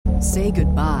Say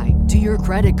goodbye to your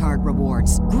credit card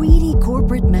rewards. Greedy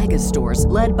corporate mega stores,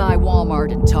 led by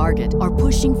Walmart and Target, are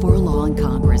pushing for a law in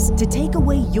Congress to take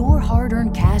away your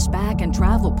hard-earned cash back and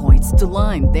travel points to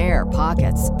line their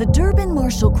pockets. The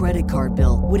Durbin-Marshall credit card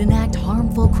bill would enact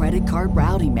harmful credit card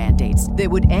routing mandates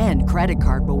that would end credit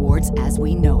card rewards as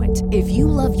we know it. If you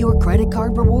love your credit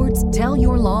card rewards, tell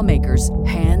your lawmakers,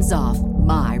 hands off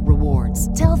my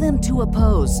rewards. Tell them to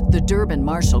oppose the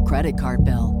Durbin-Marshall credit card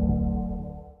bill.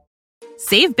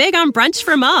 Save big on brunch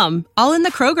for mom, all in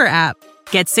the Kroger app.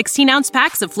 Get 16-ounce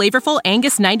packs of flavorful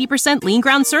Angus 90% lean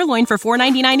ground sirloin for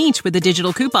 $4.99 each with a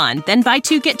digital coupon. Then buy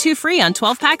 2, get 2 free on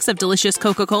 12 packs of delicious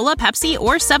Coca-Cola, Pepsi,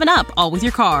 or 7-Up, all with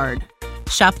your card.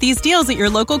 Shop these deals at your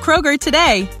local Kroger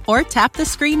today, or tap the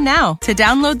screen now to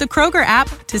download the Kroger app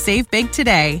to save big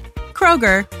today.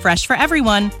 Kroger, fresh for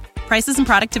everyone. Prices and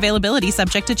product availability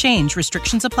subject to change.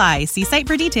 Restrictions apply. See site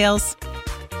for details.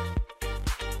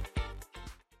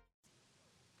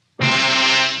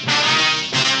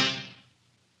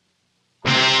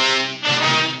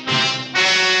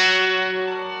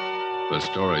 The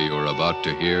story you're about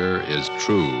to hear is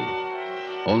true.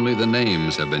 Only the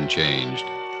names have been changed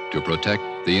to protect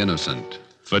the innocent.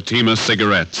 Fatima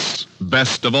Cigarettes,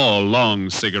 best of all long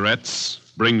cigarettes,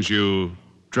 brings you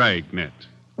Dragnet.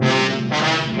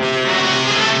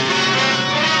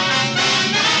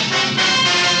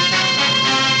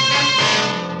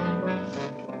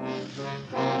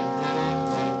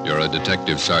 You're a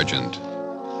detective sergeant.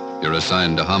 You're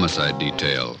assigned to homicide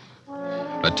detail.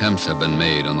 Attempts have been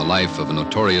made on the life of a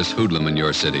notorious hoodlum in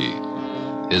your city.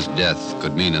 His death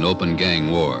could mean an open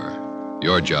gang war.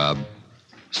 Your job,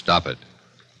 stop it.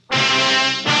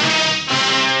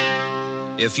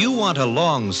 If you want a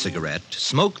long cigarette,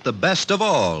 smoke the best of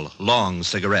all long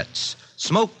cigarettes.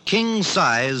 Smoke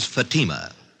king-size Fatima.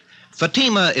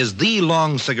 Fatima is the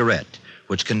long cigarette,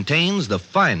 which contains the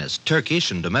finest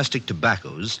Turkish and domestic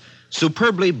tobaccos,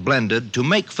 superbly blended to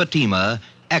make Fatima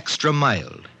extra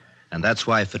mild. And that's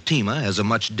why Fatima has a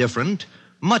much different,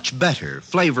 much better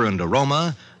flavor and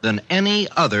aroma than any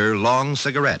other long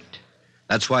cigarette.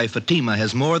 That's why Fatima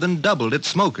has more than doubled its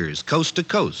smokers coast to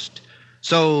coast.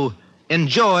 So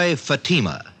enjoy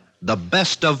Fatima, the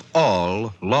best of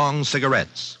all long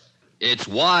cigarettes. It's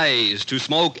wise to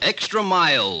smoke extra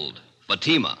mild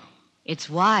Fatima. It's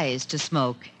wise to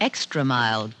smoke extra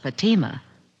mild Fatima.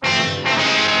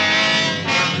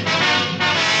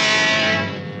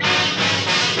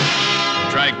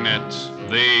 Dragnet,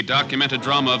 the documented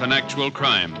drama of an actual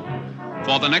crime.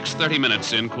 For the next 30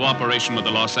 minutes, in cooperation with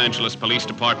the Los Angeles Police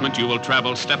Department, you will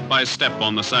travel step by step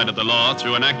on the side of the law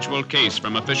through an actual case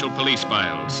from official police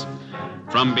files.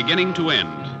 From beginning to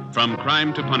end, from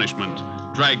crime to punishment,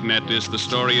 Dragnet is the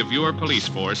story of your police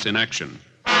force in action.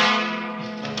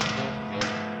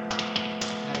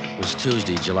 It was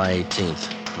Tuesday, July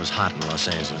 18th. It was hot in Los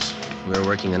Angeles. We were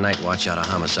working the night watch out of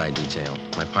homicide detail.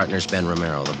 My partner's Ben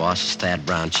Romero. The boss is Thad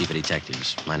Brown, chief of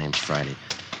detectives. My name's Friday.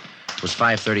 It was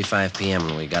 5:35 p.m.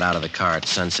 when we got out of the car at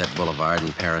Sunset Boulevard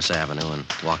and Paris Avenue and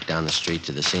walked down the street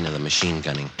to the scene of the machine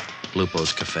gunning,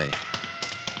 Lupo's Cafe.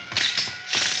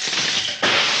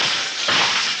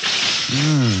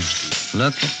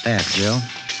 Look at that, Joe.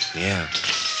 Yeah.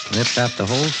 Ripped out the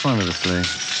whole front of the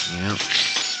place. Yeah.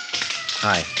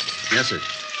 Hi. Yes, sir.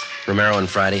 Romero and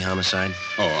Friday, homicide.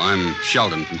 Oh, I'm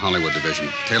Sheldon from Hollywood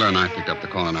Division. Taylor and I picked up the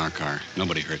call in our car.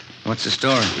 Nobody hurt. What's the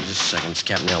story? Just a second. It's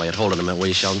Captain Elliott. Hold it a minute, will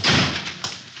you, Sheldon?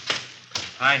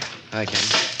 Hi. Hi,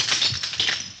 Captain.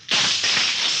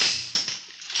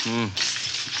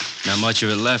 Not much of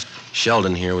it left.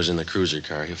 Sheldon here was in the cruiser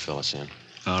car. He'll fill us in.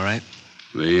 All right.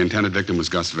 The intended victim was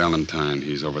Gus Valentine.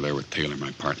 He's over there with Taylor,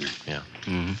 my partner. Yeah.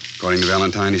 According to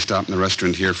Valentine, he stopped in the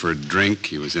restaurant here for a drink.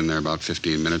 He was in there about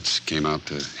 15 minutes, came out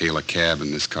to hail a cab,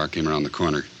 and this car came around the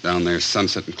corner. Down there,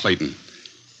 Sunset and Clayton.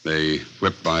 They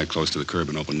whipped by close to the curb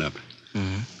and opened up.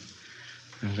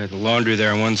 I've got the laundry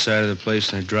there on one side of the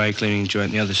place and a dry cleaning joint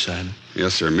on the other side.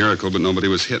 Yes, sir, miracle, but nobody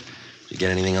was hit. You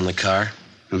get anything on the car?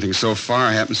 Nothing so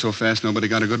far happened so fast nobody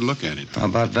got a good look at it. How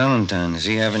about Valentine? Does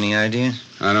he have any ideas?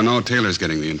 I don't know. Taylor's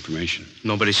getting the information.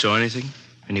 Nobody saw anything?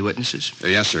 Any witnesses?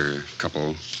 Yes, sir. A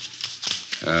couple.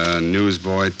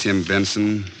 Newsboy Tim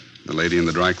Benson, the lady in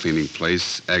the dry cleaning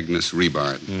place, Agnes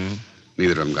Rebard.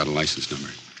 Neither of them got a license number.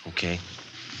 Okay.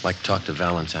 Like to talk to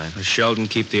Valentine. Sheldon,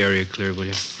 keep the area clear, will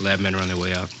you? Lab men are on their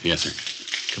way out. Yes, sir.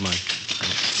 Come on.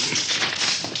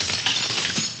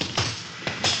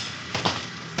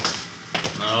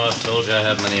 Oh, I told you I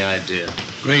haven't any idea.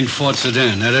 Green Fort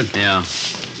Sedan, that it? Yeah.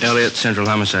 Elliott, Central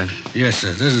Homicide. Yes,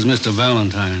 sir. This is Mr.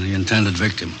 Valentine, the intended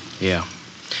victim. Yeah.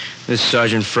 This is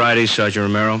Sergeant Friday, Sergeant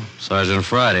Romero. Sergeant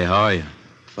Friday, how are you?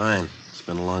 Fine. It's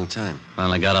been a long time.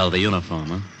 Finally got out of the uniform,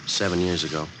 huh? 7 years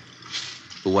ago.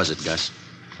 Who was it, Gus?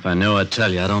 If I knew, I'd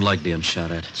tell you. I don't like being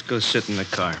shot at. Let's go sit in the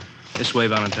car. This way,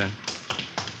 Valentine.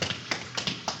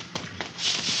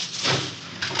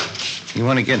 You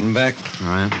want to get him back? All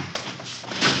right.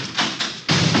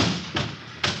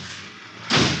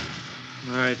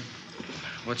 All right.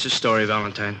 What's the story,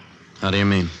 Valentine? How do you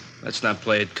mean? Let's not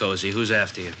play it cozy. Who's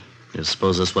after you? You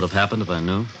suppose this would have happened if I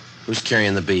knew? Who's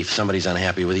carrying the beef? Somebody's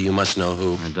unhappy with you. You must know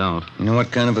who. I don't. You know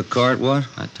what kind of a car it was?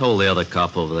 I told the other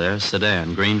cop over there.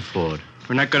 Sedan, green Ford.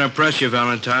 We're not going to press you,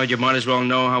 Valentine. You might as well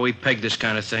know how we peg this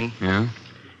kind of thing. Yeah?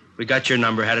 We got your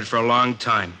number, had it for a long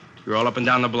time. You're all up and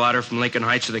down the blotter from Lincoln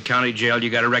Heights to the county jail. You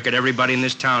got a record everybody in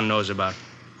this town knows about.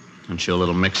 Aren't you a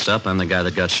little mixed up? I'm the guy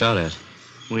that got shot at.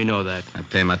 We know that. I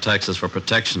pay my taxes for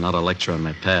protection, not a lecture on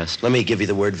my past. Let me give you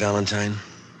the word, Valentine.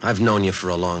 I've known you for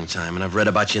a long time, and I've read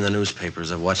about you in the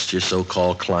newspapers. I've watched your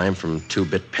so-called climb from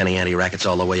two-bit penny ante rackets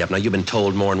all the way up. Now, you've been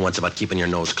told more than once about keeping your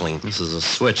nose clean. This is a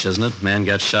switch, isn't it? Man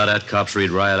gets shot at, cops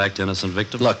read riot act, innocent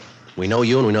victim. Look, we know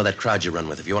you and we know that crowd you run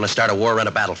with. If you want to start a war, run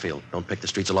a battlefield. Don't pick the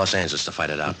streets of Los Angeles to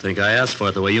fight it I out. think I asked for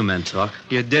it the way you men talk.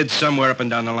 You did somewhere up and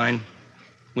down the line.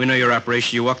 We know your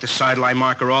operation. You walk the sideline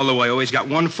marker all the way. Always got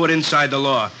 1 foot inside the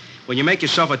law. When you make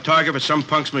yourself a target for some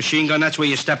punk's machine gun, that's where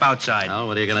you step outside. Well,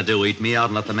 what are you going to do, eat me out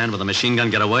and let the man with the machine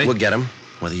gun get away? We'll get him,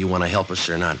 whether you want to help us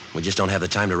or not. We just don't have the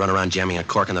time to run around jamming a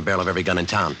cork in the barrel of every gun in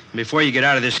town. Before you get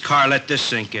out of this car, let this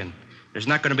sink in. There's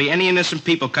not going to be any innocent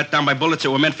people cut down by bullets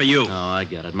that were meant for you. Oh, I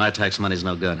get it. My tax money's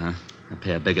no good, huh? I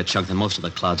pay a bigger chunk than most of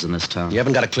the clouds in this town. You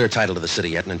haven't got a clear title to the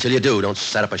city yet, and until you do, don't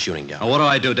set up a shooting gallery. Now,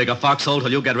 what do? Dig a foxhole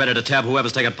till you get ready to tab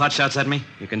whoever's taking pot shots at me?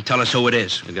 You can tell us who it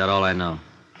is. You got all I know.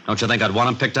 Don't you think I'd want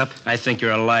him picked up? I think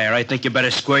you're a liar. I think you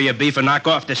better square your beef and knock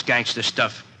off this gangster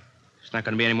stuff. There's not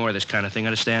going to be any more of this kind of thing,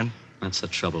 understand? That's the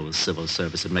trouble with civil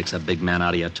service. It makes a big man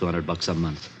out of you $200 a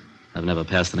month. I've never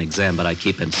passed an exam, but I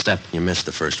keep in step. You missed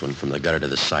the first one, from the gutter to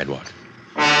the sidewalk.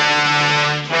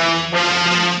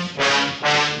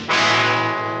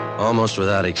 Almost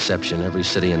without exception, every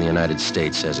city in the United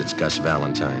States has its Gus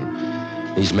Valentine.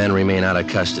 These men remain out of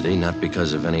custody, not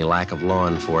because of any lack of law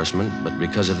enforcement, but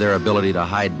because of their ability to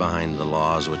hide behind the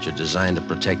laws which are designed to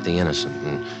protect the innocent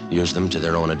and use them to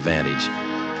their own advantage.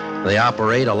 They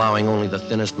operate allowing only the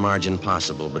thinnest margin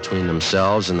possible between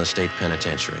themselves and the state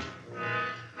penitentiary.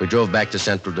 We drove back to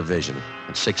Central Division.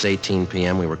 At 6:18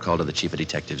 p.m., we were called to the chief of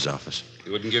detective's office. He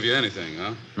wouldn't give you anything,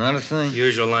 huh? Not a thing.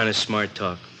 Usual line of smart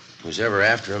talk. Who's ever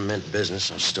after him meant business.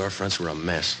 Those storefronts were a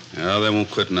mess. Yeah, they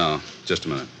won't quit now. Just a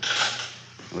minute.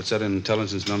 What's that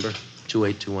intelligence number?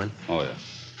 2821. Oh, yeah.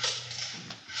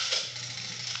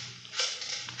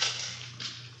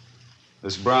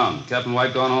 This Brown. Captain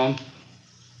White gone home?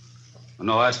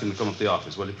 No, ask him to come up to the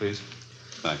office, will you, please?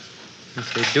 Thanks.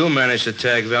 If they do manage to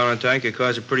tag Valentine, it could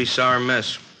cause a pretty sour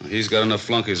mess. He's got enough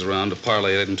flunkies around to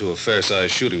parlay it into a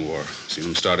fair-sized shooting war. Seen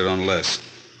him started on less.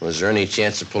 Was there any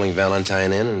chance of pulling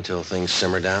Valentine in until things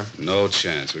simmer down? No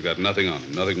chance. We've got nothing on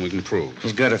him. Nothing we can prove.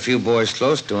 He's got a few boys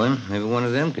close to him. Maybe one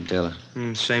of them could tell us.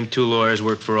 Same 2 lawyers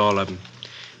work for all of them.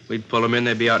 We'd pull them in,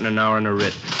 they'd be out in an hour in a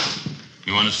writ.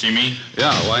 You want to see me?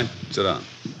 Yeah, White. Sit down.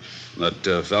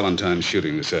 That Valentine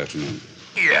shooting this afternoon.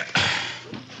 Yeah.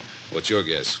 What's your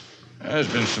guess?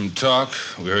 There's been some talk.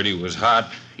 We heard he was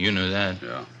hot. You knew that.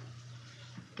 Yeah.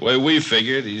 The way we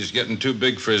figured, he's getting too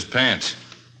big for his pants.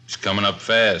 He's coming up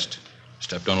fast.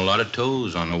 Stepped on a lot of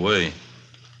toes on the way.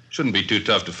 Shouldn't be too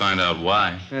tough to find out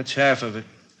why. That's half of it.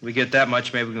 If we get that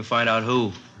much, maybe we can find out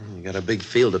who. You got a big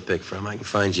field to pick from. I can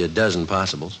find you a dozen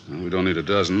possibles. Well, we don't need a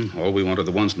dozen. All we want are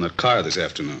the ones in that car this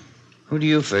afternoon. Who do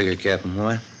you figure, Captain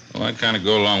White? Well, I kind of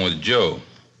go along with Joe.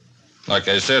 Like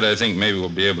I said, I think maybe we'll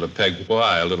be able to peg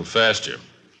why a little faster.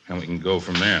 And we can go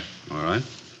from there. All right.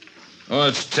 Well,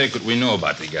 let's take what we know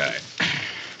about the guy.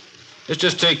 Let's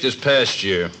just take this past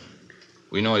year.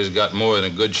 We know he's got more than a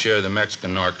good share of the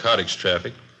Mexican narcotics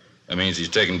traffic. That means he's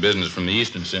taking business from the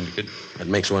Eastern Syndicate. That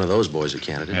makes one of those boys a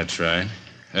candidate. That's right.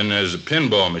 And there's the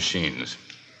pinball machines.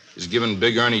 He's given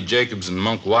Big Ernie Jacobs and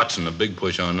Monk Watson a big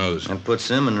push on those. That puts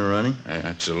them in the running.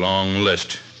 That's a long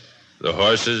list. The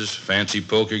horses, fancy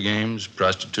poker games,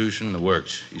 prostitution, the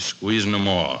works. He's squeezing them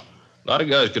all. A lot of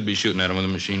guys could be shooting at him with a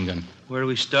machine gun. Where do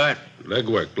we start?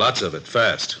 Legwork, lots of it,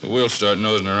 fast. We'll start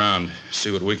nosing around,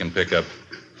 see what we can pick up.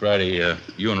 Friday,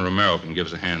 you and Romero can give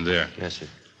us a hand there. Yes, sir.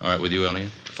 All right, with you, Elliot?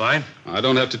 Fine. I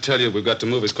don't have to tell you we've got to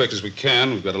move as quick as we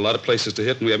can. We've got a lot of places to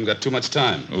hit, and we haven't got too much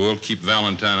time. We'll keep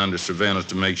Valentine under surveillance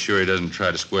to make sure he doesn't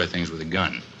try to square things with a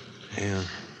gun. Yeah.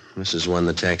 This is one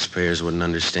the taxpayers wouldn't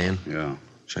understand. Yeah.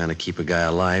 Trying to keep a guy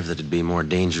alive that'd be more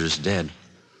dangerous dead.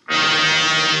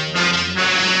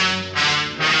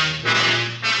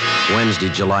 Wednesday,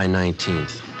 July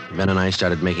 19th. Ben and I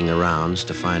started making the rounds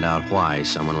to find out why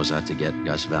someone was out to get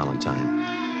Gus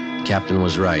Valentine. Captain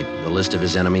was right. The list of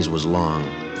his enemies was long.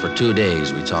 For 2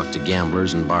 days, we talked to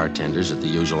gamblers and bartenders at the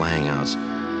usual hangouts.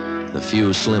 The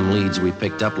few slim leads we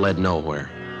picked up led nowhere.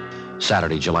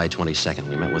 Saturday, July 22nd,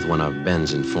 we met with one of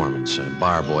Ben's informants, a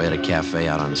bar boy at a cafe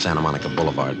out on Santa Monica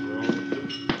Boulevard.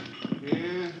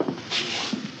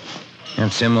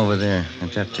 That's him over there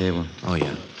at that table. Oh,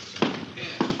 yeah.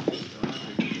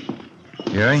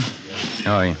 Jerry?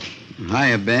 How are you?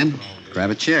 Hiya, Ben. Grab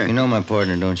a chair. You know my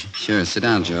partner, don't you? Sure. Sit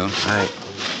down, Joe. Hi.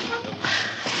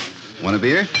 Want a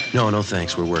beer? No,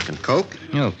 thanks. We're working. Coke?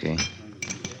 Okay.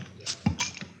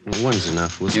 Well, one's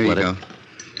enough. We'll Here split you it.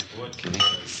 go. Okay.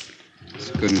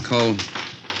 It's good and cold.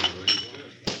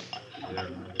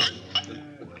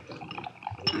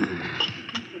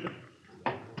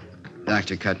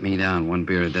 Doctor cut me down 1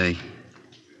 beer a day.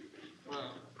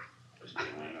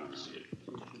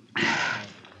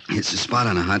 It's a spot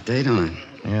on a hot day, don't it?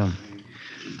 Yeah.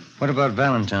 What about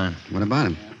Valentine? What about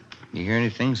him? You hear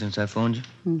anything since I phoned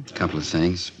you? A couple of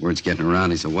things. Word's getting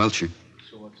around he's a welcher.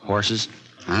 Horses?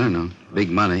 I don't know. Big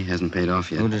money. Hasn't paid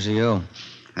off yet. Who does he owe?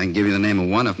 I can give you the name of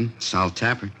one of them. Sal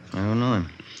Tapper. I don't know him.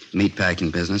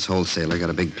 Meatpacking business, wholesaler. Got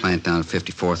a big plant down at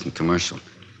 54th and Commercial.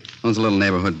 Owns a little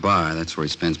neighborhood bar. That's where he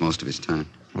spends most of his time.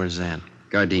 Where's that?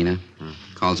 Gardena.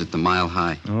 Calls it the Mile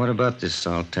High. And what about this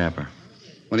Sal Tapper?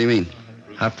 What do you mean?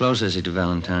 How close is he to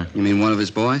Valentine? You mean one of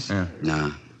his boys? Yeah.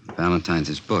 Nah. Valentine's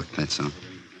his book, that's all.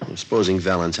 Well, supposing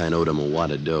Valentine owed him a wad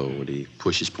of dough, would he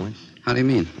push his point? How do you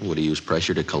mean? Would he use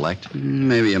pressure to collect?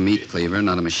 Maybe a meat cleaver,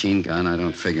 not a machine gun. I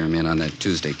don't figure him in on that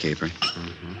Tuesday caper.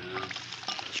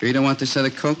 Sure you don't want this other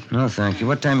Coke? No, thank you.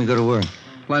 What time you go to work?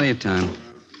 Plenty of time.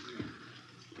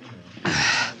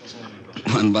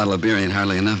 1 bottle of beer ain't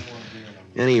hardly enough.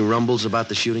 Any rumbles about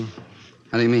the shooting?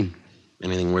 How do you mean?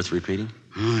 Anything worth repeating?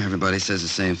 Oh, everybody says the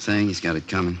same thing. He's got it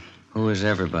coming. Who is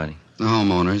everybody? The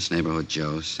homeowners, neighborhood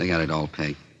Joes. They got it all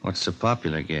pegged. What's the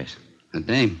popular guess? A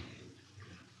dame.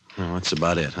 Well, that's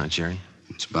about it, huh, Jerry?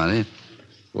 That's about it.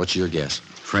 What's your guess?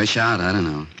 Fresh out, I don't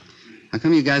know. How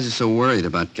come you guys are so worried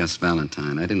about Gus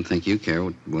Valentine? I didn't think you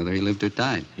cared whether he lived or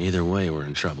died. Either way, we're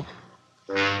in trouble.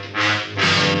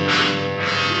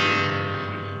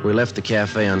 We left the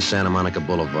cafe on Santa Monica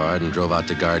Boulevard and drove out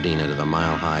to Gardena to the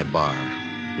Mile High Bar.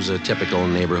 It was a typical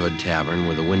neighborhood tavern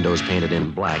with the windows painted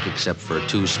in black except for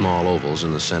 2 small ovals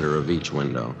in the center of each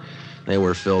window. They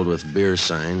were filled with beer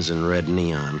signs in red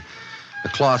neon. A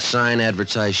cloth sign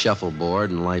advertised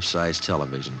shuffleboard and life-size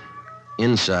television.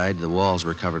 Inside, the walls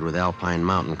were covered with alpine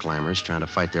mountain climbers trying to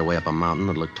fight their way up a mountain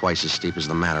that looked twice as steep as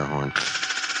the Matterhorn.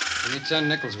 Give me 10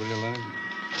 nickels, will you, Leonard?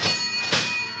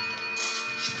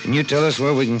 Can you tell us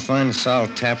where we can find Sal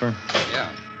Tapper?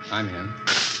 Yeah, I'm him.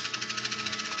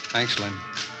 Thanks, Lynn.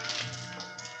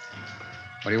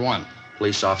 What do you want?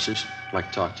 Police officers, I'd like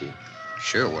to talk to you.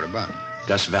 Sure, what about?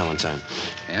 Gus Valentine.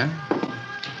 Yeah?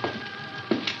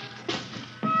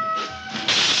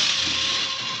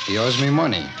 He owes me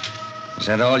money. Is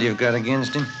that all you've got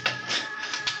against him?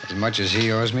 As much as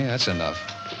he owes me, that's enough.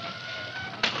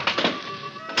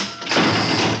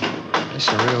 It's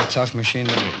a real tough machine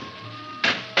to beat.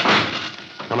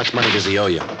 How much money does he owe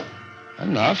you?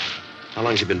 Enough. How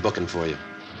long's he been booking for you?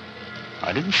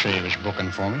 I didn't say he was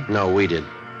booking for me. No, we did.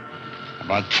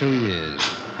 About 2 years.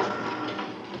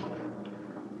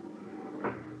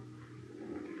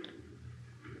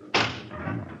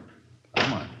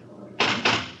 Come on.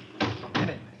 Get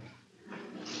it.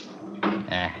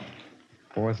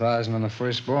 4,000 on the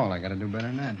first ball. I gotta do better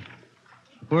than that.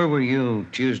 Where were you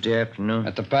Tuesday afternoon?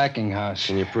 At the packing house.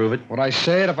 Can you prove it? Would I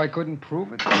say it if I couldn't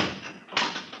prove it?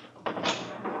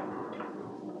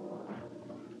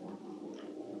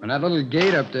 When that little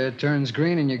gate up there turns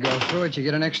green and you go through it, you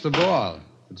get an extra ball.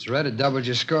 If it's red, it doubles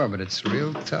your score, but it's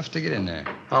real tough to get in there.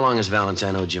 How long has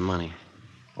Valentine owed you money?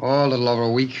 Oh, a little over a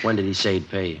week. When did he say he'd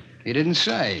pay you? He didn't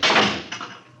say.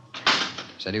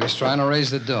 Said he was trying to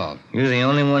raise the dog. You're the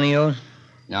only one he owes?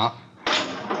 No.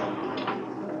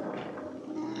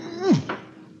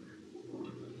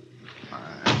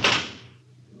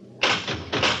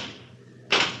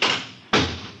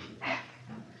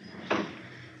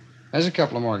 There's a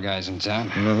couple of more guys in town.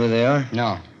 You know who they are?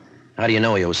 No. How do you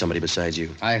know he owes somebody besides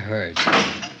you? I heard.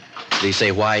 Did he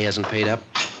say why he hasn't paid up?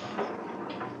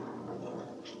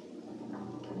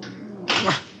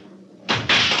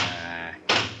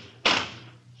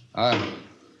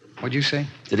 What'd you say?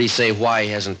 Did he say why he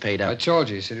hasn't paid I up? told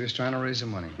you. He said he was trying to raise the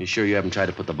money. You sure you haven't tried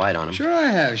to put the bite on him? Sure I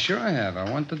have.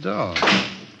 I want the dog.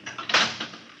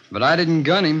 But I didn't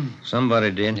gun him.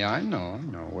 Somebody did. Yeah, I know.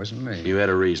 It wasn't me. You had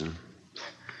a reason.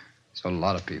 It's a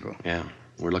lot of people. Yeah.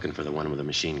 We're looking for the one with the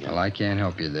machine gun. Well, I can't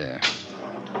help you there.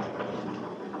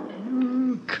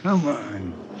 Come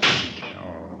on.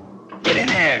 Oh. Get in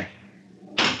there.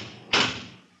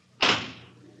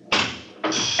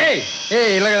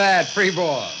 Hey, look at that. Free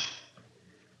ball.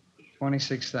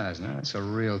 26,000. Now, that's a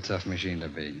real tough machine to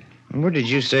beat. Where did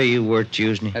you say you worked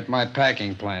Tuesday? At my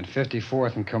packing plant,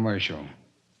 54th and Commercial.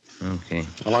 Okay.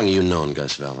 How long have you known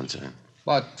Gus Valentine?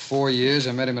 About 4 years.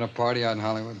 I met him at a party out in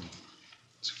Hollywood.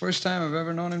 It's the first time I've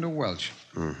ever known him to welch.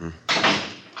 Mm-hmm.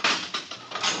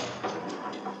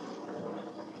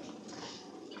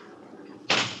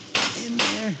 In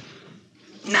there.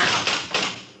 Now.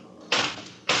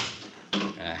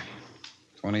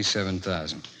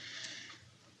 27,000.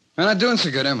 I'm not doing so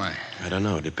good, am I? I don't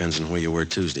know. It depends on where you were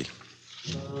Tuesday.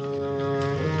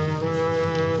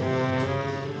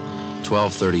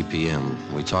 12:30 p.m.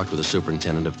 We talked with the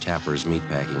superintendent of Tapper's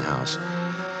meatpacking house.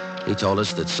 He told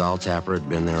us that Sol Tapper had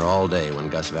been there all day when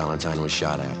Gus Valentine was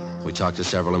shot at. We talked to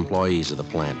several employees of the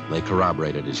plant. They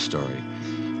corroborated his story.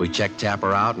 We checked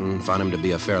Tapper out and found him to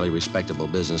be a fairly respectable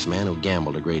businessman who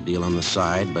gambled a great deal on the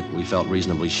side, but we felt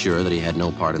reasonably sure that he had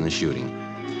no part in the shooting.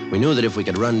 We knew that if we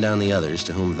could run down the others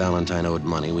to whom Valentine owed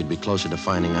money, we'd be closer to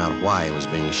finding out why he was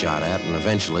being shot at and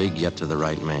eventually get to the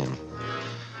right man.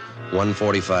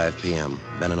 1:45 p.m.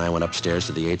 Ben and I went upstairs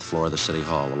to the 8th floor of the city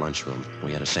hall, the lunchroom.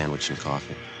 We had a sandwich and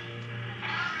coffee.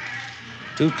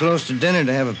 Too close to dinner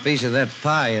to have a piece of that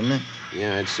pie, isn't it?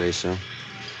 Yeah, I'd say so.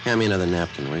 Hand me another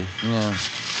napkin, will you? Yeah.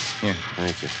 Here.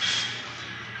 Thank you.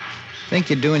 Think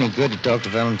you'd do any good to talk to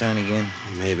Valentine again?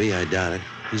 Maybe. I doubt it.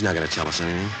 He's not going to tell us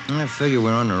anything. I figure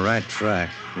we're on the right track.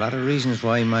 A lot of reasons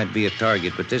why he might be a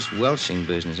target, but this welching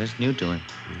business, that's new to him.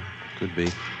 Could be.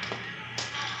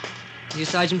 You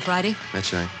Sergeant Friday?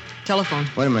 That's right. Telephone.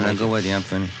 Wait a minute. I'll go with you. I'm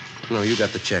finished. No, you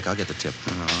got the check. I'll get the tip.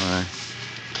 Oh, all right.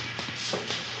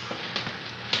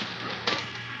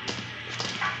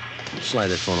 Slide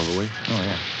that phone over, will you? Oh,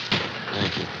 yeah.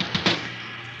 Thank you.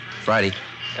 Friday.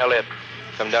 Elliot,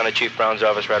 come down to Chief Brown's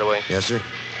office right away. Yes, sir.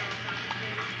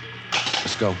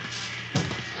 Let's go.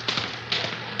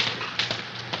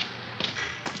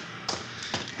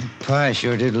 Pie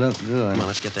sure did look good. Come on,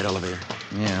 let's get that elevator.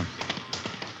 Yeah.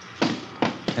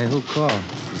 Hey, who called?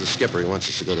 The skipper. He wants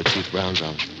us to go to Chief Brown's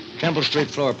office. Temple Street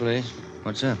floor, please.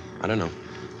 What's up? I don't know.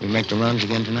 We make the runs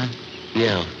again tonight?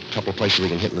 Yeah, a couple of places we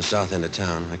can hit in the south end of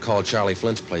town. I called Charlie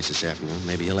Flint's place this afternoon.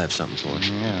 Maybe he'll have something for us.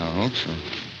 Yeah, I hope so.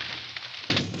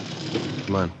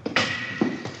 Come on.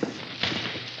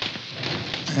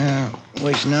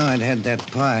 Wish now I'd had that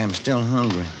pie. I'm still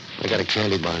hungry. I got a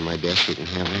candy bar in my desk you can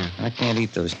have that. I can't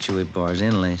eat those chewy bars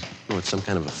inlays. Oh, it's some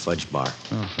kind of a fudge bar.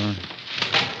 Oh, fine.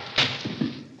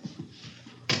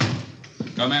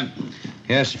 Come in.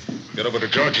 Yes, sir. Get over to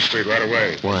Georgia Street right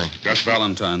away. Why? Gus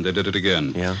Valentine. They did it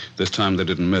again. Yeah? This time they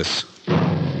didn't miss.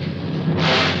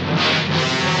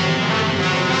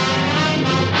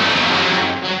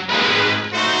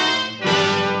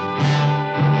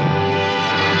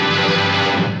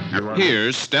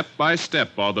 Here's step by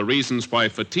step all the reasons why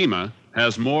Fatima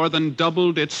has more than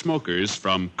doubled its smokers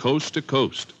from coast to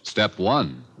coast. Step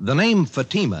 1. The name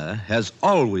Fatima has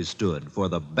always stood for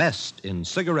the best in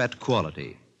cigarette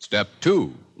quality. Step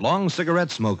 2. Long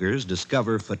cigarette smokers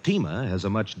discover Fatima has a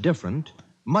much different,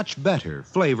 much better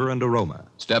flavor and aroma.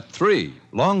 Step 3.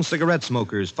 Long cigarette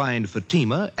smokers find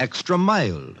Fatima extra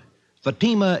mild.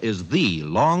 Fatima is the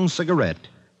long cigarette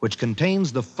which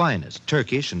contains the finest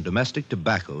Turkish and domestic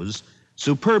tobaccos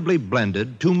superbly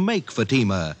blended to make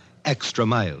Fatima extra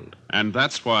mild. And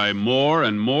that's why more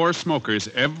and more smokers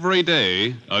every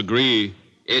day agree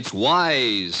It's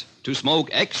wise to smoke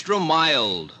extra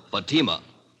mild Fatima.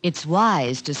 It's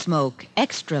wise to smoke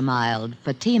extra mild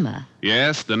Fatima.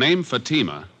 Yes, the name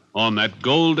Fatima on that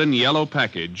golden yellow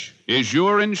package is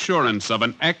your insurance of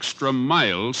an extra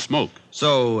mild smoke.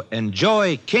 So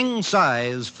enjoy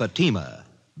king-size Fatima,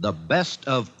 the best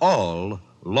of all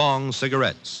long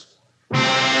cigarettes.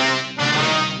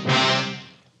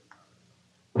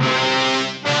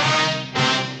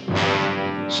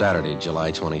 Saturday,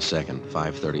 July 22nd,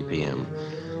 5:30 p.m.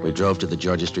 We drove to the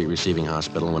Georgia Street Receiving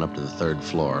Hospital and went up to the 3rd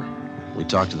floor. We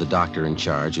talked to the doctor in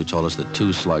charge, who told us that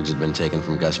 2 slugs had been taken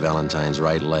from Gus Valentine's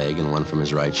right leg and 1 from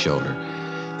his right shoulder.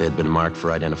 They had been marked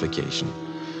for identification.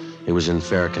 He was in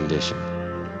fair condition.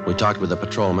 We talked with the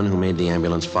patrolman who made the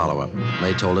ambulance follow-up.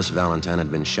 They told us Valentine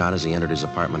had been shot as he entered his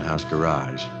apartment house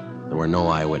garage. There were no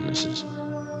eyewitnesses.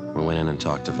 We went in and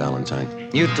talked to Valentine.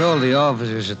 You told the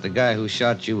officers that the guy who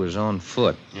shot you was on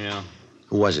foot. Yeah.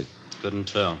 Who was it? Couldn't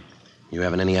tell. You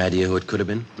haven't any idea who it could have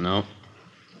been? No.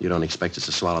 You don't expect us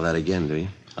to swallow that again, do you?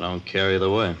 I don't care either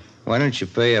way. Why don't you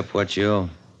pay up what you owe?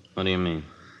 What do you mean?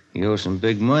 You owe some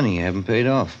big money you haven't paid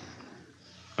off.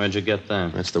 Where'd you get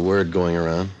that? That's the word going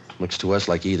around. Looks to us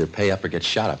like you either pay up or get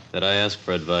shot up. Did I ask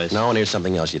for advice? No, and here's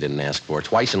something else you didn't ask for.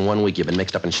 Twice in 1 week you've been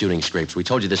mixed up in shooting scrapes. We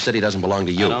told you the city doesn't belong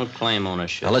to you. I don't claim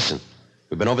ownership. Now listen,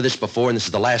 we've been over this before, and this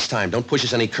is the last time. Don't push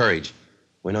us any courage.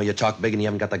 We know you talk big and you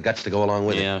haven't got the guts to go along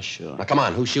with it. Yeah, sure. Now come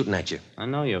on, who's shooting at you? I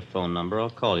know your phone number. I'll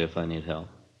call you if I need help.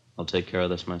 I'll take care of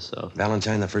this myself.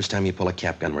 Valentine, the first time you pull a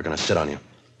cap gun, we're going to sit on you.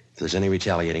 If there's any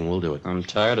retaliating, we'll do it. I'm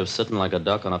tired of sitting like a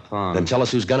duck on a pond. Then tell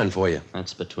us who's gunning for you.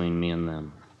 That's between me and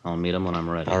them. I'll meet them when I'm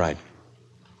ready. All right.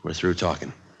 We're through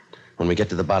talking. When we get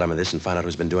to the bottom of this and find out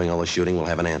who's been doing all the shooting, we'll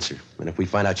have an answer. And if we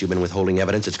find out you've been withholding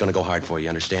evidence, it's going to go hard for you,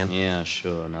 understand? Yeah,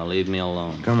 sure. Now leave me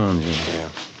alone. Come on, Jim. Yeah.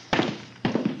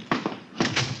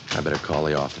 I better call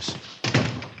the office.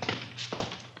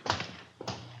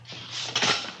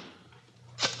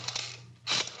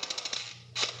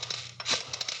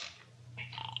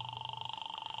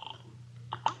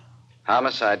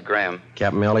 Homicide, Graham.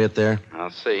 Captain Elliott there? I'll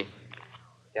see.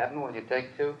 Captain, will you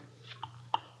take two?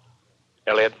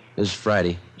 Elliot, This is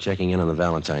Friday, checking in on the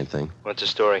Valentine thing. what's the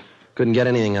story? Couldn't get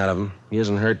anything out of him. He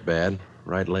isn't hurt bad.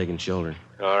 Right leg and shoulder.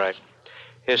 All right.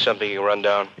 Here's something you can run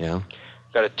down. Yeah?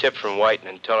 Got a tip from White in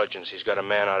Intelligence. He's got a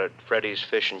man out at Freddy's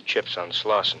Fish and Chips on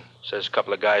Slauson. Says a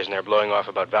couple of guys in there blowing off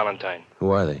about Valentine.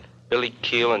 Who are they? Billy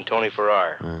Keel and Tony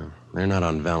Farrar. They're not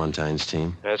on Valentine's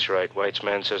team. That's right. White's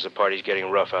man says the party's getting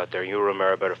rough out there. You,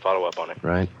 Romero, better follow up on it.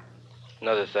 Right?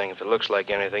 Another thing, if it looks like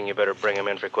anything, you better bring him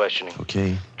in for questioning.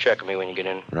 Okay. Check me when you get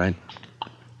in. Right?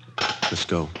 Let's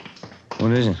go.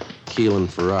 What is it? Keel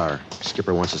and Farrar.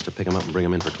 Skipper wants us to pick him up and bring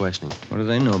him in for questioning. What do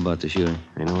they know about the shooting?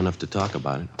 They know enough to talk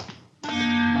about it.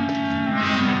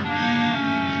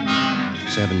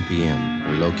 7 p.m.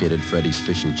 We located Freddy's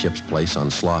Fish and Chips place on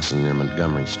Slauson near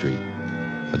Montgomery Street.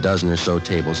 A dozen or so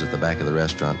tables at the back of the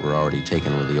restaurant were already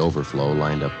taken with the overflow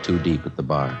lined up 2 deep at the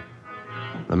bar.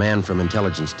 The man from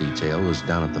Intelligence Detail was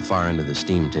down at the far end of the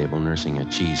steam table nursing a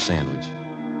cheese sandwich.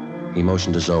 He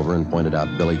motioned us over and pointed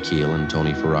out Billy Keel and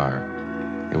Tony Farrar.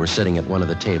 They were sitting at one of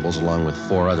the tables along with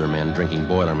 4 other men drinking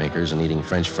Boilermakers and eating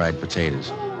French fried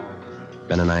potatoes.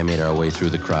 Ben and I made our way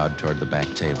through the crowd toward the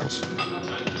back tables.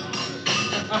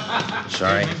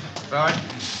 Sorry. Sorry.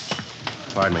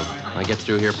 Pardon me. Can I get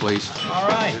through here, please? All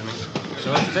right.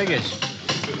 So it figures.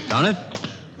 Done it?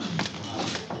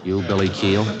 You, Billy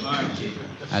Keel?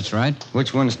 That's right.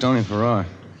 Which one's Tony Farrar?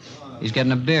 He's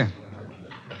getting a beer.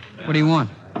 What do you want?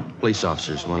 Police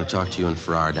officers want to talk to you and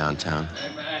Farrar downtown.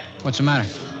 What's the matter?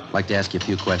 I'd like to ask you a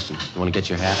few questions. You want to get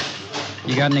your hat?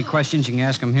 You got any questions, you can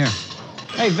ask him here.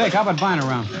 Hey, Vic, how about buying a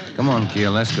round? Come on,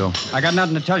 Keel, let's go. I got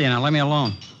nothing to tell you now. Let me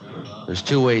alone. There's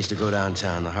 2 ways to go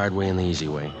downtown, the hard way and the easy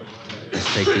way.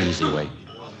 Let's take the easy way.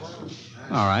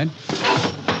 All right.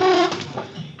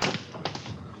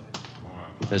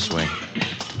 This way.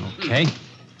 Okay.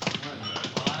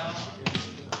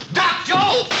 Doc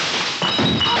Joe!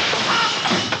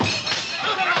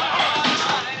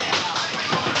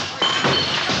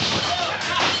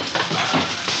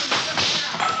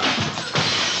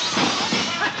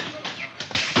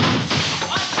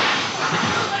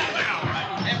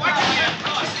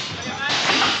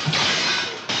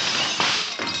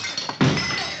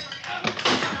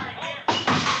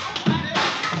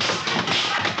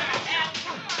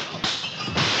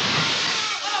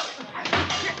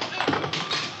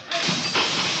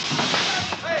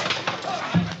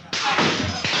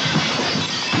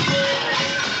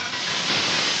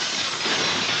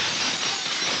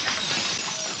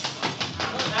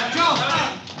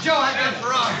 Joe, I got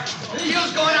Farrar.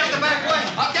 Keel's going out the back way.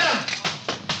 I'll get him.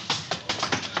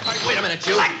 Wait a minute,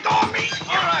 you. Let go of me.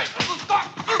 All right.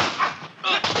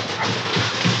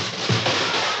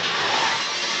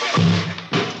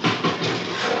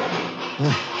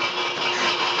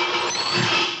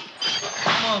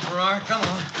 Come on, Farrar, come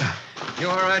on. You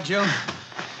all right, Joe?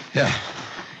 Yeah.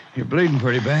 You're bleeding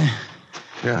pretty bad.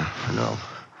 Yeah, I know.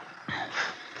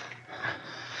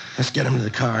 Let's get him to the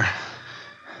car.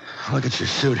 Look at your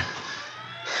suit.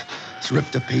 It's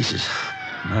ripped to pieces.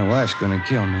 My wife's gonna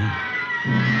kill me.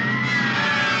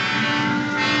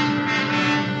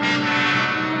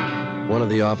 One of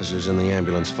the officers in the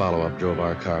ambulance follow-up drove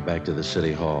our car back to the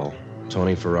city hall.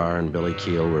 Tony Farrar and Billy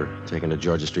Keel were taken to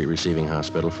Georgia Street Receiving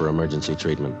Hospital for emergency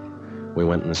treatment. We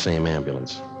went in the same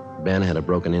ambulance. Ben had a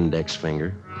broken index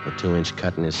finger, a 2-inch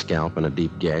cut in his scalp, and a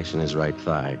deep gash in his right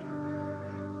thigh.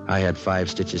 I had 5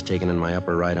 stitches taken in my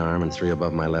upper right arm and 3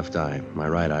 above my left eye. My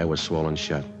right eye was swollen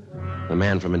shut. The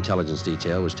man from Intelligence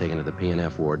Detail was taken to the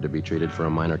P&F ward to be treated for a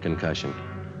minor concussion.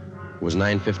 It was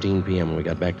 9:15 p.m. when we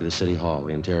got back to the city hall,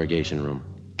 the interrogation room.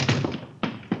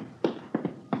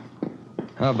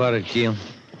 How about it, Keel?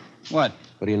 What?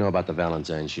 What do you know about the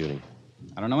Valentine shooting?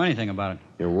 I don't know anything about it.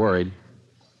 You're worried?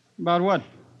 About what?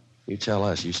 You tell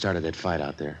us. You started that fight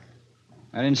out there.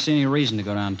 I didn't see any reason to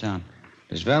go downtown.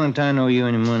 Does Valentine owe you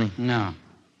any money? No.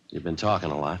 You've been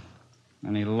talking a lot.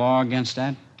 Any law against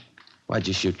that? Why'd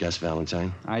you shoot Gus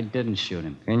Valentine? I didn't shoot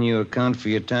him. Can you account for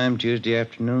your time Tuesday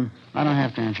afternoon? I don't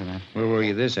have to answer that. Where were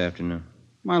you this afternoon?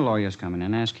 My lawyer's coming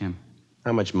in. Ask him.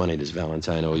 How much money does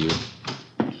Valentine owe you?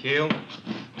 Keel,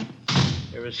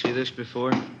 ever see this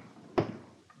before?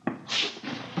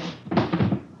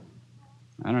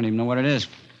 I don't even know what it is.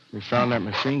 We found that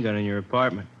machine gun in your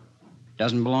apartment.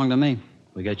 Doesn't belong to me.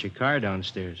 We got your car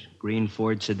downstairs. Green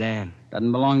Ford sedan.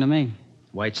 Doesn't belong to me.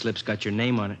 White slip's got your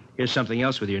name on it. Here's something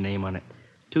else with your name on it.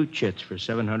 2 chits for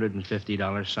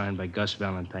 $750 signed by Gus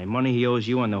Valentine. Money he owes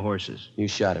you on the horses. You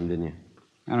shot him, didn't you?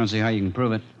 I don't see how you can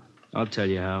prove it. I'll tell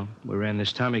you how. We ran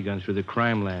this Tommy gun through the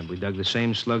crime lab. We dug the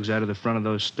same slugs out of the front of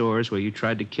those stores where you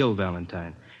tried to kill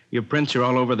Valentine. Your prints are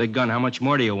all over the gun. How much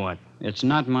more do you want? It's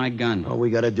not my gun. All we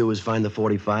gotta do is find the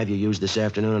 .45 you used this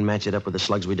afternoon and match it up with the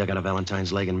slugs we dug out of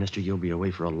Valentine's leg, and mister, you'll be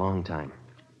away for a long time.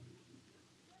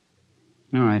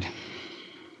 All right.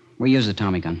 We used the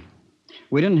Tommy gun.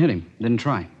 We didn't hit him. Didn't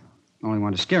try. Only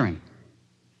wanted to scare him.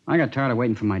 I got tired of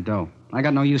waiting for my dough. I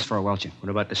got no use for a Welcher. What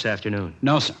about this afternoon?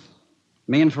 No, sir.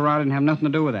 Me and Farrar didn't have nothing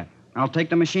to do with that. I'll take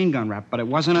the machine gun rap, but it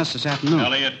wasn't us this afternoon.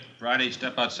 Elliot, Friday,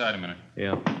 step outside a minute.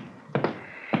 Yeah.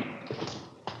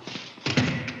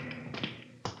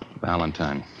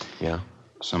 Valentine. Yeah?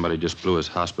 Somebody just blew his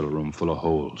hospital room full of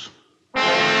holes.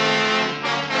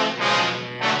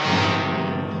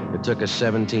 It took us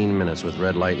 17 minutes with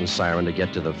red light and siren to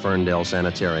get to the Ferndale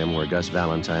Sanitarium where Gus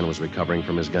Valentine was recovering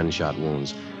from his gunshot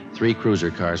wounds. 3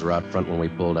 cruiser cars were out front when we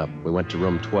pulled up. We went to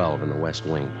room 12 in the West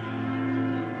Wing.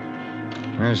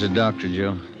 There's the doctor,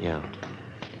 Joe. Yeah.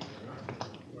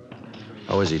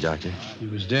 How is he, Doctor? He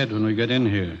was dead when we got in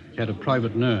here. He had a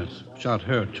private nurse. Shot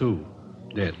her, too.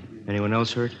 Dead. Anyone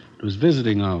else hurt? It was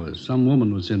visiting hours. Some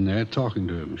woman was in there talking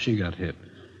to him. She got hit.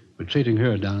 We're treating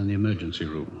her down in the emergency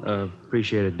room.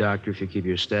 Appreciate it, Doctor, if you keep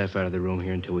your staff out of the room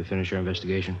here until we finish our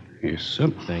investigation. Yes, sir.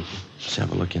 Thank you. Let's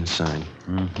have a look inside.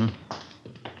 Mm-hmm.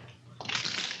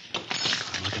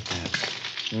 Look at that.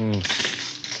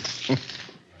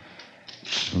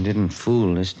 He didn't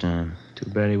fool this time. Too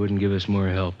bad he wouldn't give us more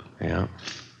help. Yeah.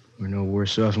 We're no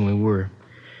worse off than we were.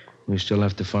 We still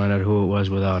have to find out who it was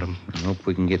without him. I hope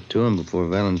we can get to him before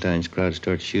Valentine's crowd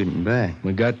starts shooting back.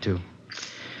 We got to.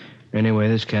 Anyway,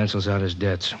 this cancels out his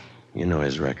debts. You know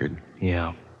his record.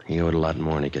 Yeah. He owed a lot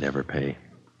more than he could ever pay.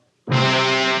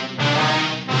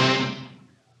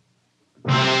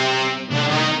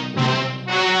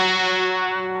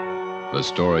 The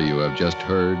story you have just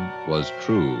heard was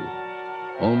true.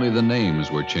 Only the names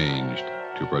were changed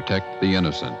to protect the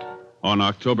innocent. On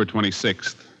October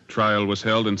 26th, trial was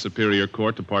held in Superior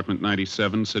Court, Department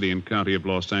 97, City and County of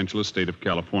Los Angeles, State of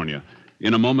California.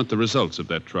 In a moment, the results of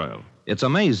that trial. It's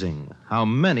amazing how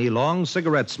many long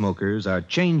cigarette smokers are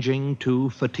changing to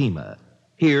Fatima.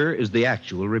 Here is the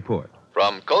actual report.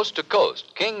 From coast to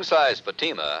coast, king-size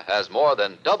Fatima has more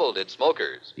than doubled its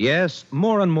smokers. Yes,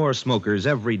 more and more smokers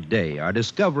every day are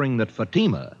discovering that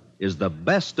Fatima is the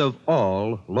best of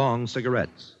all long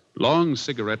cigarettes. Long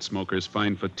cigarette smokers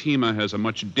find Fatima has a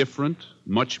much different,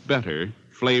 much better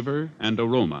flavor and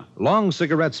aroma. Long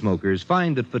cigarette smokers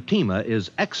find that Fatima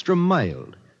is extra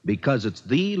mild because it's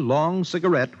the long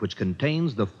cigarette which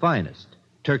contains the finest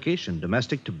Turkish and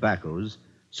domestic tobaccos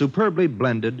superbly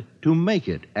blended to make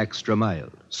it extra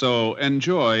mild. So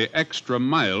enjoy extra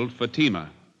mild Fatima.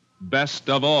 Best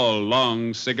of all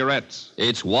long cigarettes.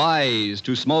 It's wise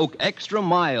to smoke extra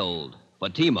mild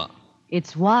Fatima.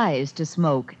 It's wise to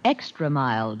smoke extra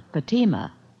mild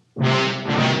Fatima.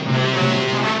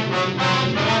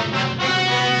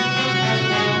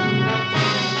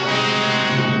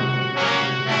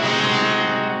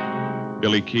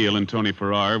 Billy Keel and Tony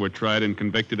Farrar were tried and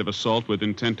convicted of assault with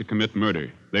intent to commit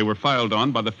murder. They were filed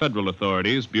on by the federal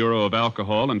authorities, Bureau of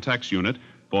Alcohol and Tax Unit,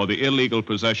 for the illegal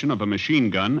possession of a machine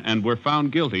gun and were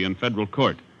found guilty in federal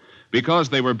court. Because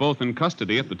they were both in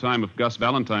custody at the time of Gus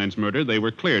Valentine's murder, they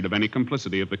were cleared of any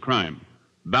complicity of the crime.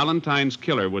 Valentine's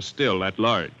killer was still at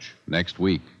large. Next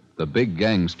week, The Big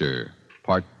Gangster,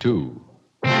 Part 2.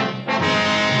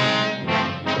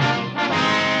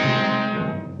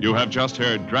 You have just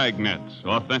heard Dragnet,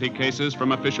 authentic cases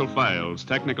from official files.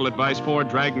 Technical advice for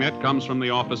Dragnet comes from the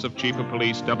Office of Chief of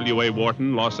Police W.A.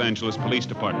 Wharton, Los Angeles Police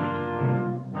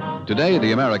Department. Today,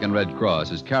 the American Red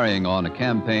Cross is carrying on a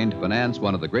campaign to finance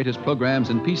one of the greatest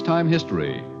programs in peacetime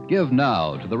history. Give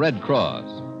now to the Red Cross.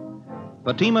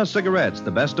 Fatima Cigarettes,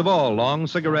 the best of all long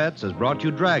cigarettes, has brought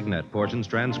you Dragnet, portions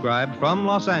transcribed from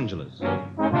Los Angeles.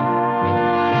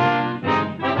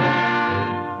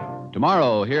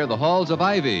 Tomorrow, hear The Halls of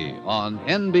Ivy on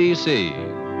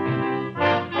NBC.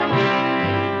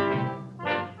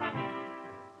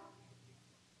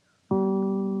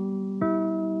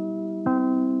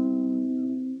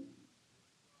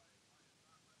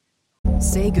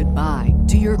 Say goodbye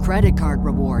to your credit card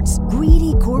rewards.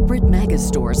 Greedy corporate mega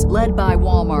stores, led by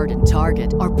Walmart and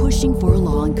Target, are pushing for a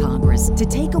law in Congress to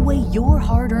take away your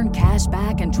hard-earned cash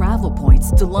back and travel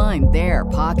points to line their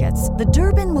pockets. The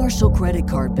Durbin-Marshall credit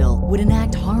card bill would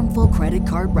enact harmful credit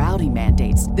card routing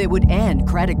mandates that would end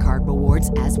credit card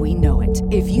rewards as we know it.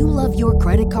 If you love your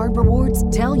credit card rewards,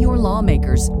 tell your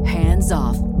lawmakers, hands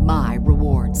off my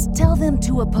rewards. Tell them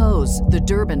to oppose the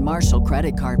Durbin-Marshall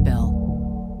credit card bill.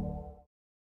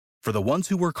 For the ones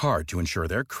who work hard to ensure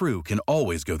their crew can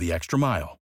always go the extra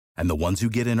mile, and the ones who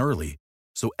get in early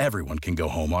so everyone can go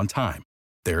home on time,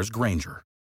 there's Grainger,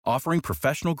 offering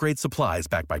professional-grade supplies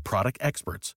backed by product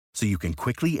experts so you can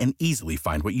quickly and easily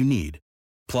find what you need.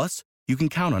 Plus, you can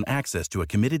count on access to a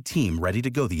committed team ready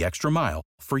to go the extra mile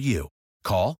for you.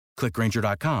 Call, click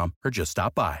Grainger.com, or just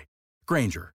stop by.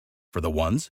 Grainger, for the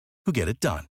ones who get it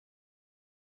done.